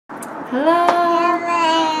Hello!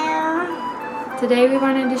 Hello! Today we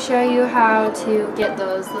wanted to show you how to get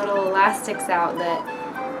those little elastics out that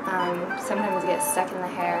sometimes get stuck in the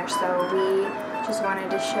hair. So we just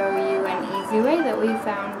wanted to show you an easy way that we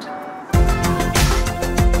found.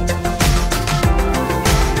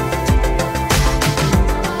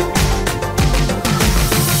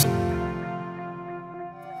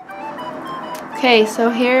 Okay, so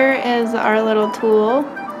here is our little tool.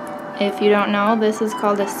 If you don't know, this is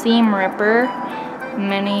called a seam ripper.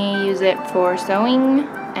 Many use it for sewing,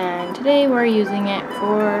 and today we're using it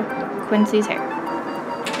for Quincy's hair.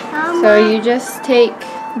 So you just take,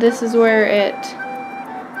 this is where it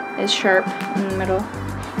is sharp in the middle,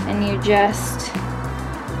 and you just,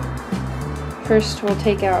 first we'll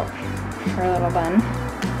take out her little bun.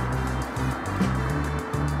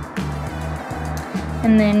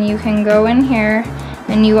 And then you can go in here,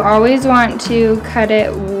 and you always want to cut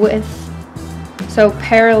it with, so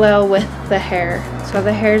parallel with the hair. So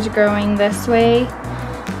the hair's growing this way,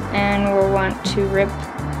 and we'll want to rip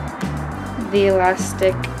the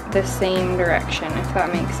elastic the same direction, if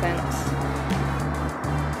that makes sense.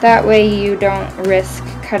 That way you don't risk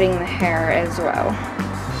cutting the hair as well.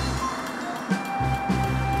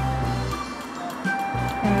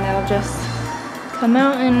 And they'll just come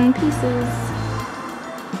out in pieces.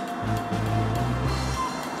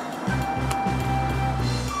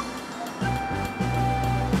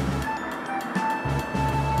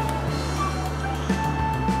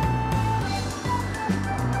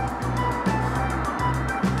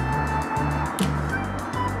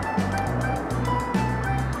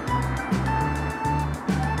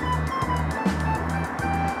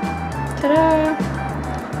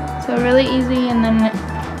 Ta-da! So really easy, and then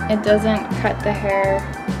it doesn't cut the hair.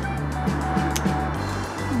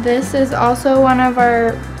 This is also one of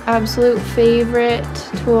our absolute favorite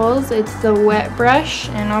tools. It's the wet brush,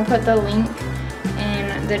 and I'll put the link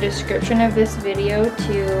in the description of this video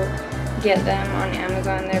to get them on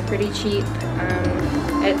Amazon. They're pretty cheap.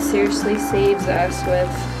 It seriously saves us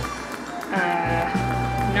with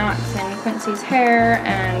knots in Quincy's hair,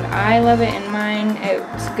 and I love it in mine.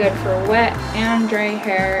 It's good for wet and dry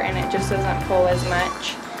hair, and it just doesn't pull as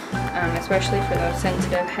much, especially for those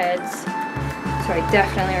sensitive heads. So I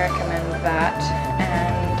definitely recommend that,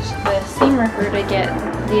 and the seam ripper to get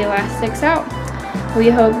the elastics out. We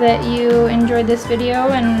hope that you enjoyed this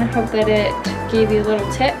video and hope that it gave you a little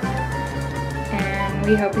tip, and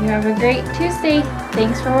we hope you have a great Tuesday.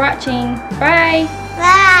 Thanks for watching. Bye!